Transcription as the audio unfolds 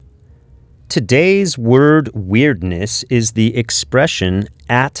Today's word weirdness is the expression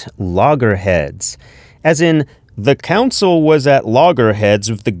at loggerheads, as in, the council was at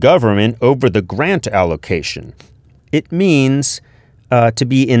loggerheads with the government over the grant allocation. It means to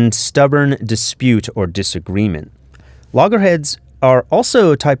be in stubborn dispute or disagreement. Loggerheads are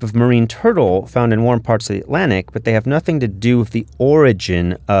also a type of marine turtle found in warm parts of the Atlantic, but they have nothing to do with the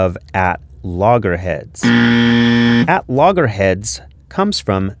origin of at loggerheads. At loggerheads comes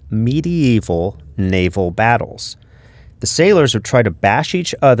from medieval naval battles. The sailors would try to bash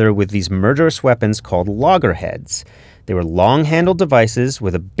each other with these murderous weapons called loggerheads. They were long-handled devices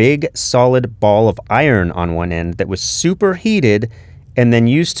with a big, solid ball of iron on one end that was superheated and then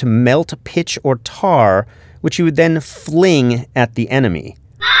used to melt pitch or tar, which you would then fling at the enemy.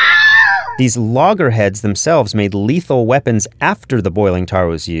 These loggerheads themselves made lethal weapons after the boiling tar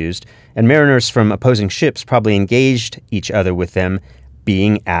was used, and mariners from opposing ships probably engaged each other with them,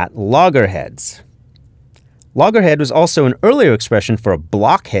 being at loggerheads. Loggerhead was also an earlier expression for a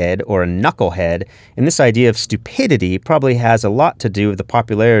blockhead or a knucklehead, and this idea of stupidity probably has a lot to do with the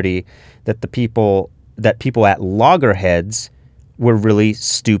popularity that people at loggerheads were really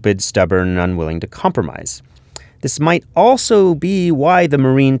stupid, stubborn, and unwilling to compromise. This might also be why the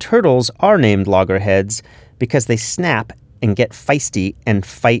marine turtles are named loggerheads, because they snap and get feisty and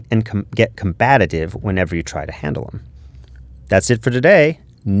fight and get combative whenever you try to handle them. That's it for today.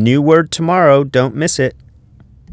 New word tomorrow. Don't miss it.